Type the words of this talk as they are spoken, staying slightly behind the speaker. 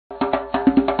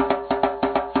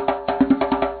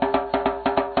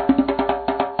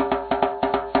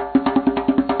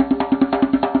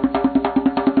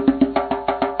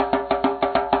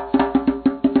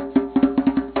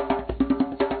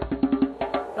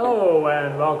Hello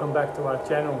and welcome back to our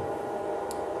channel.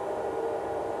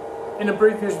 In a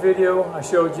previous video I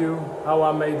showed you how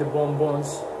I made the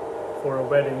bonbons for a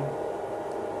wedding,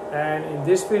 and in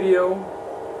this video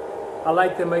I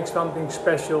like to make something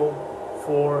special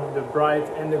for the bride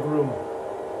and the groom,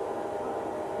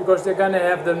 because they're gonna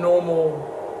have the normal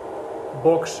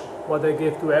box what they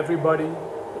give to everybody,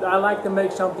 but I like to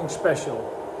make something special.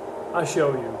 I'll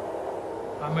show you.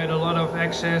 I made a lot of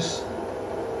excess,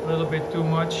 a little bit too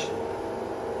much,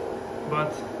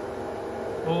 but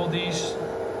all these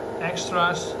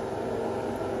extras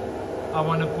I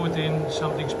want to put in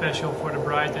something special for the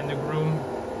bride and the groom.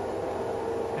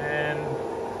 And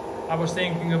I was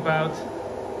thinking about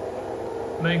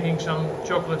making some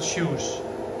chocolate shoes,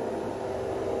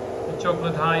 a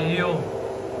chocolate high heel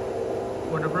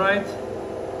for the bride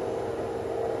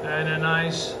and a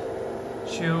nice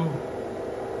shoe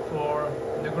for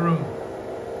the groom.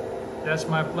 That's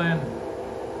my plan.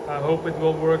 I hope it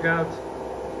will work out.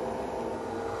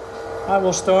 I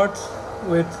will start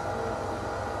with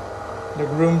the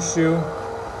groom's shoe.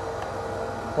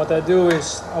 What I do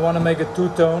is I want to make a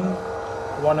two-tone.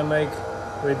 I want to make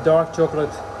with dark chocolate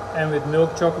and with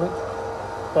milk chocolate.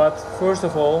 But first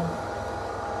of all,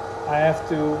 I have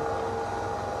to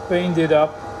paint it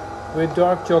up with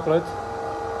dark chocolate.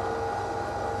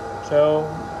 So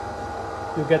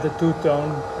you get the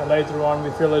two-tone, and later on we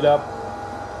fill it up.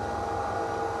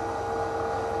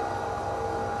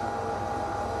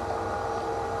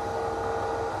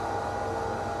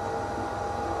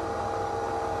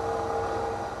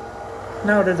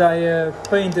 Now that I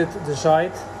painted the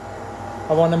side,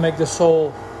 I want to make the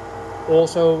sole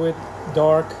also with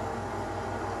dark.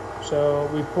 So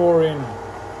we pour in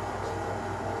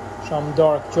some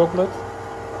dark chocolate,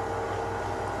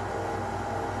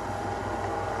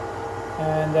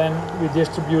 and then we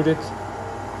distribute it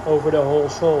over the whole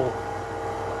sole.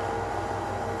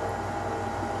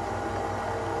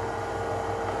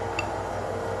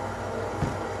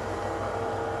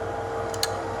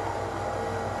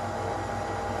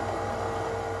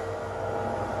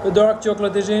 The dark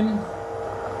chocolate is in.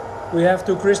 We have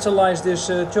to crystallize this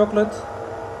chocolate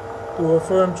to a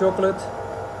firm chocolate,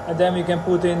 and then we can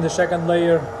put in the second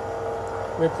layer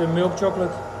with the milk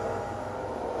chocolate.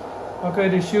 Okay,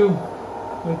 the shoe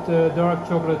with the dark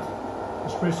chocolate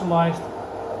is crystallized.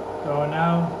 So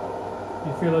now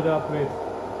you fill it up with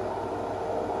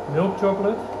milk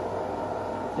chocolate.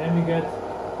 Then we get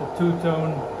the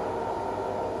two-tone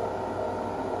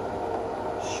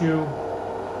shoe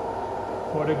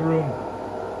for the groom.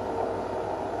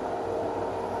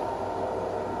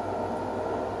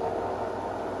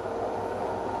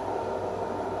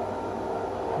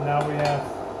 Now we have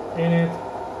in it,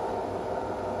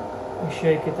 we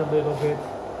shake it a little bit,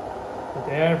 but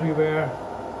everywhere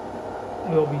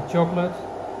will be chocolate.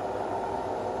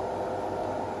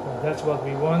 Well, that's what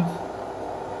we want.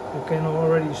 You can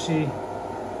already see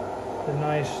the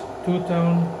nice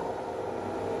two-tone,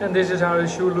 and this is how the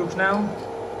shoe looks now.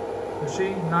 You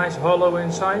see, nice hollow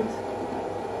inside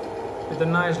with a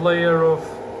nice layer of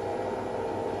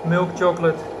milk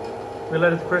chocolate. We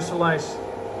let it crystallize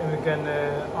and we can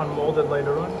unmold it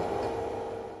later on.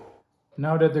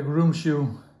 Now that the groom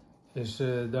shoe is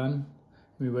done,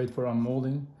 we wait for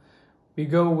unmolding. We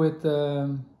go with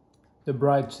the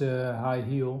bride's high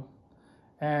heel,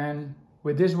 and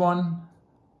with this one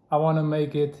I want to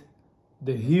make it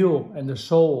the heel and the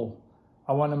sole.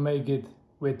 I want to make it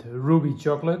with ruby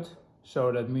chocolate.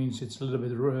 So that means it's a little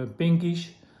bit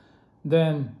pinkish.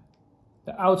 Then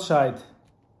the outside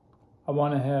I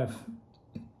want to have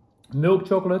milk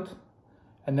chocolate,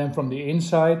 and then from the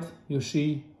inside you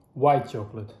see white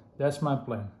chocolate. That's my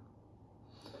plan.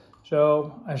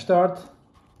 So I start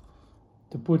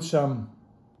to put some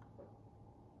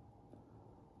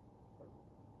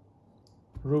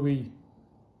ruby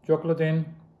chocolate in.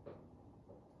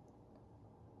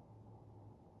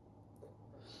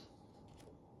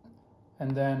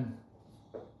 And then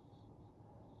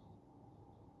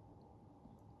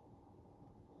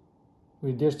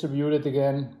we distribute it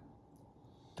again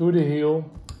to the heel,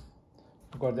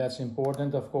 because that's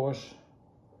important, of course.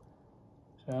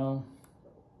 So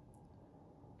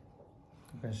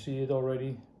you can see it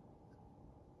already.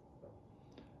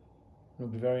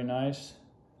 Looks very nice.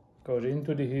 Goes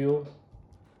into the heel.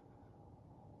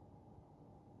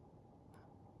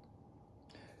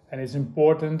 And it's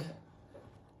important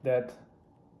that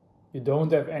you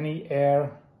don't have any air,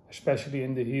 especially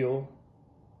in the heel.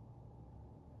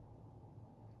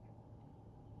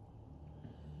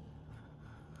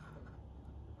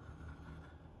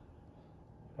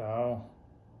 So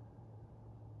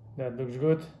that looks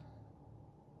good.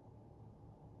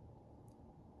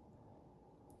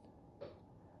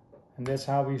 And that's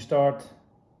how we start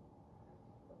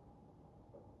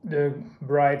the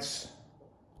bride's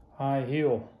high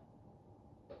heel.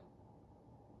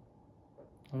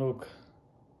 Look,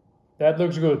 that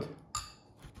looks good.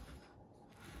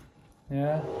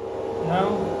 Yeah,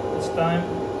 now it's time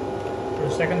for the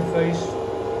second phase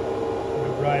for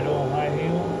the bridal high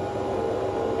heel.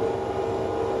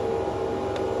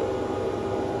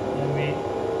 Then we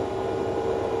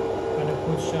gonna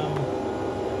put some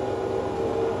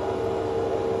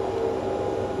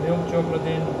milk chocolate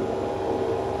in.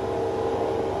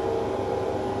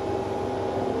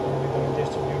 And we're gonna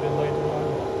distribute it later on.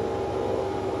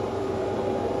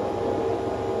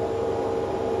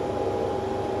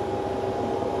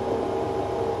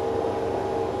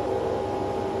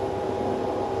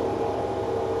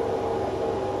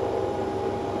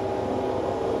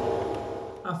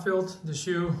 I filled the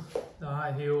shoe, the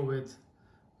high heel, with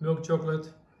milk chocolate,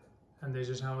 and this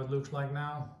is how it looks like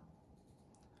now.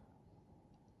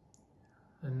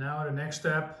 And now the next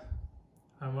step,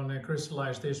 I want to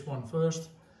crystallize this one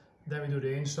first, then we do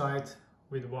the inside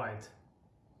with white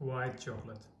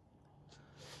chocolate.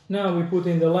 Now we put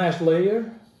in the last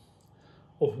layer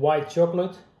of white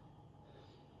chocolate.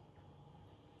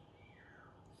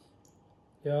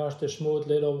 Just a smooth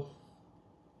little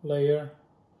layer.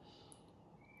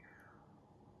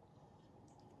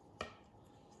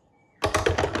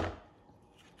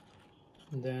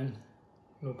 And then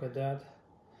look at that,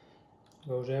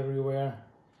 goes everywhere.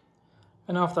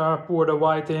 And after I pour the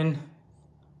white in,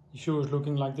 the shoe is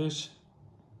looking like this.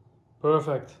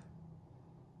 Perfect.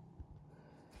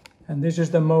 And this is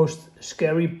the most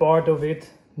scary part of it,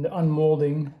 the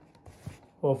unmolding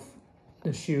of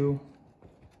the shoe.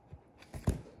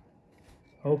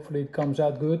 Hopefully it comes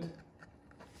out good.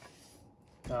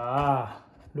 Ah,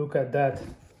 look at that.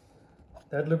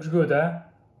 That looks good, huh?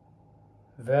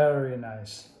 Very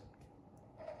nice.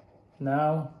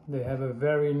 Now they have a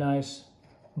very nice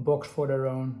box for their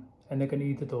own, and they can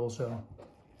eat it also.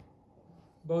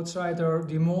 Both sides are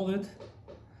demolded,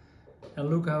 and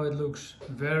look how it looks.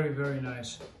 Very, very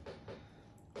nice.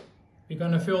 We're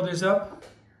gonna fill this up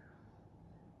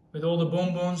with all the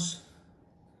bonbons,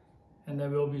 and they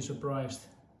will be surprised.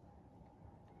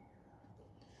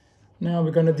 Now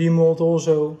we're gonna demold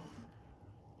also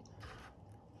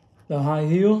the high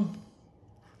heel.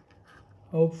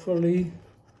 Hopefully.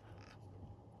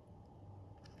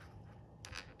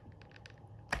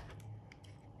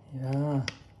 Yeah.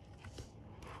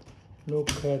 Look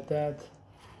at that.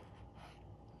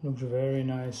 Looks very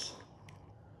nice.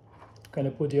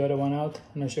 Gonna put the other one out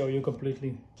and I'll show you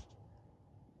completely.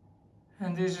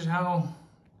 And this is how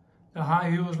the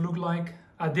high heels look like.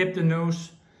 I dipped the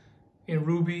nose in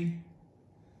ruby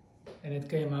and it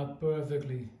came out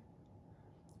perfectly.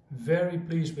 Very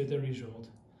pleased with the result.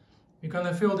 We're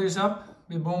gonna fill this up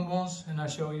with bonbons and I'll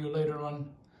show you later on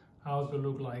how it will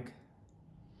look like.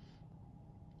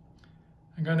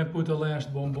 I'm gonna put the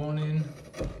last bonbon in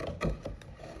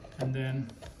and then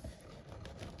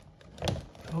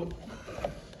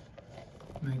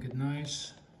make it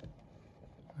nice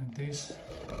like this.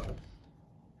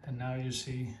 And now you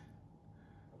see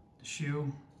the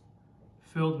shoe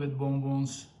filled with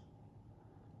bonbons.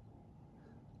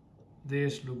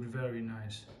 This looks very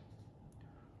nice.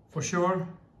 For sure,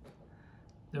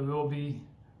 they will be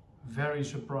very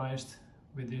surprised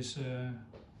with this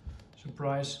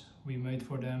surprise we made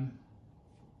for them.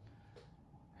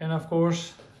 And of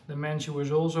course, the men's shoe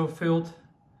is also filled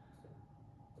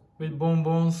with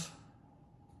bonbons.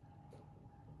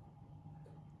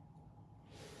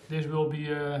 This will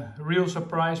be a real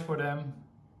surprise for them.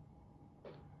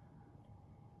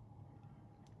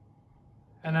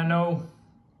 And I know,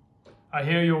 I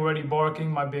hear you already barking,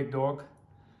 my big dog.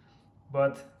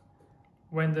 But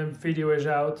when the video is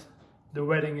out, the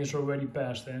wedding is already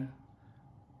past, eh?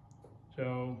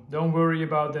 So don't worry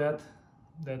about that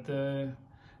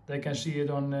they can see it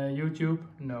on YouTube.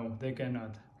 No, they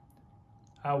cannot.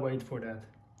 I'll wait for that.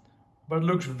 But it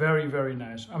looks very, very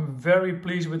nice. I'm very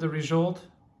pleased with the result.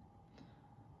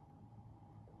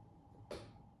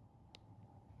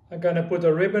 I'm gonna put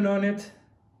a ribbon on it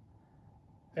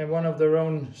and one of their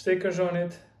own stickers on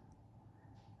it,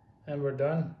 and we're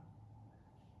done.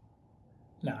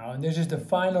 Now, and this is the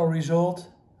final result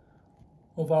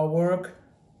of our work.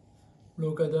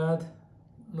 Look at that,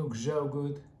 looks so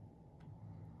good.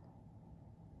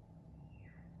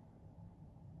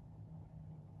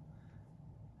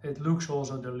 It looks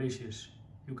also delicious.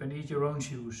 You can eat your own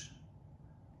shoes.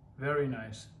 Very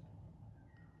nice.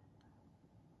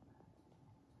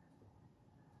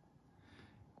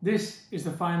 This is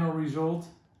the final result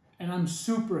and I'm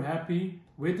super happy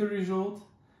with the result.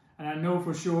 And I know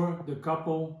for sure the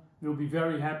couple will be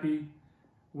very happy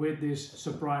with this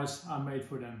surprise I made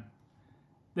for them.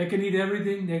 They can eat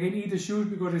everything. They can eat the shoes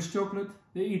because it's chocolate.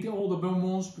 They eat all the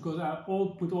bonbons because I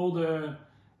put all the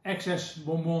excess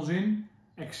bonbons in,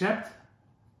 except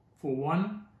for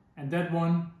one, and that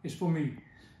one is for me.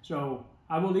 So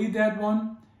I will eat that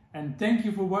one, and thank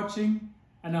you for watching,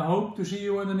 and I hope to see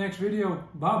you in the next video.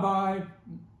 Bye bye.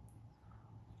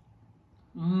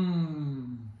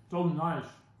 So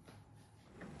nice.